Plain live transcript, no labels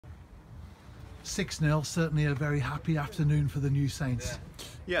6-0, certainly a very happy afternoon for the New Saints.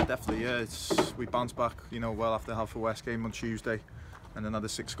 Yeah, definitely. Yeah, we bounced back, well after the Haverford game on Tuesday, and another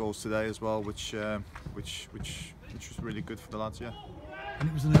 6 goals today as well, which was really good for the lads. Yeah. And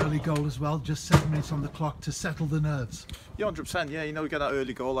it was an early goal as well, just 7 minutes on the clock to settle the nerves. Yeah, 100%. Yeah, we get that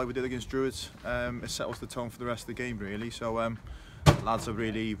early goal like we did against Druids. It settles the tone for the rest of the game, really. So lads are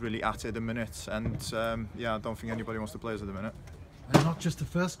really at it at the minute, and yeah, I don't think anybody wants to play us at the minute. And not just the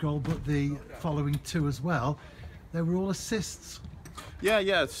first goal, but the following 2 as well. They were all assists. Yeah,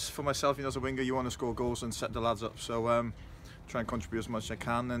 it's for myself. As a winger, you want to score goals and set the lads up. So try and contribute as much as I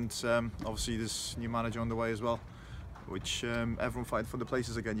can, and obviously there's new manager on the way as well, which everyone fighting for the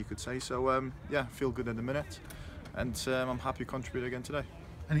places again, you could say. So yeah, feel good in the minute, and I'm happy to contribute again today.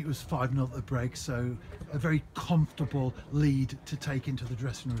 And it was 5-0 at the break, so a very comfortable lead to take into the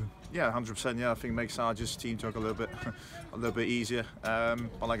dressing room. Yeah, 100%. Yeah, I think it makes Sarge's team talk a little bit easier.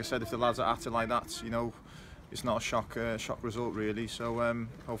 But like I said, if the lads are at it like that, it's not a shock result really. So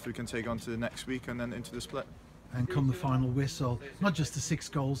hopefully we can take on to the next week and then into the split. And come the final whistle, not just the 6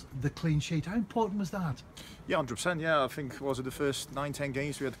 goals, the clean sheet. How important was that? Yeah, 100%. Yeah, I think was it the first 9-10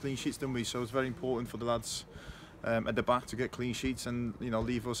 games we had clean sheets, didn't we? So it's very important for the lads at the back to get clean sheets and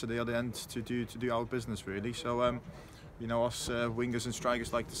leave us at the other end to do our business really. So us wingers and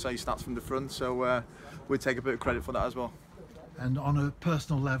strikers like to say stats from the front. So we take a bit of credit for that as well. And on a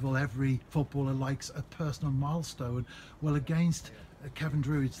personal level, every footballer likes a personal milestone. Well, against Kevin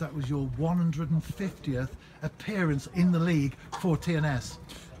Druids, that was your 150th appearance in the league for TNS.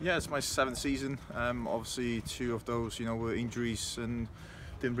 Yeah, it's my 7th season. Obviously 2 of those were injuries and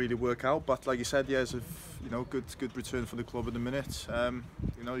didn't really work out, but like you said, yeah, it's a good return for the club at the minute.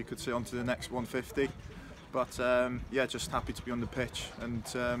 You could say on to the next 150, but yeah, just happy to be on the pitch and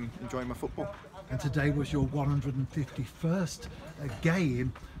enjoying my football. And today was your 151st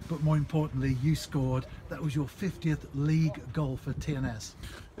game, but more importantly, you scored. That was your 50th league goal for TNS.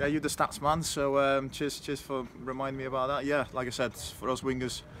 Yeah, you're the stats man, so cheers for reminding me about that. Yeah, like I said, for us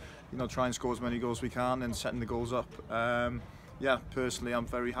wingers, try and score as many goals as we can and setting the goals up. Yeah, personally, I'm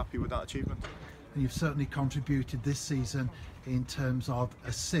very happy with that achievement. And you've certainly contributed this season in terms of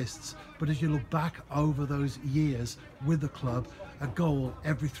assists, but as you look back over those years with the club, a goal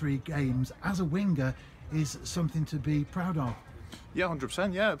every 3 games as a winger is something to be proud of. Yeah,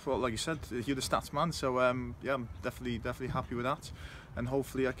 100%. Yeah, but like you said, you're the stats man, so yeah, I'm definitely happy with that, and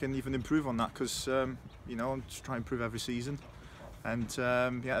hopefully I can even improve on that because I'm just trying to improve every season, and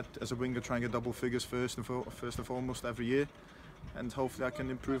yeah, as a winger, try and get double figures first and foremost every year. And hopefully I can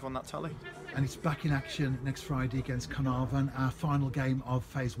improve on that tally. And it's back in action next Friday against Carnarvon, our final game of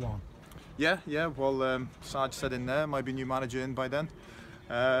Phase 1. Yeah, well, Sarge said in there, might be new manager in by then.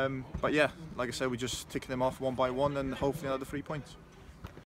 But yeah, like I said, we're just ticking them off one by one and hopefully another 3 points.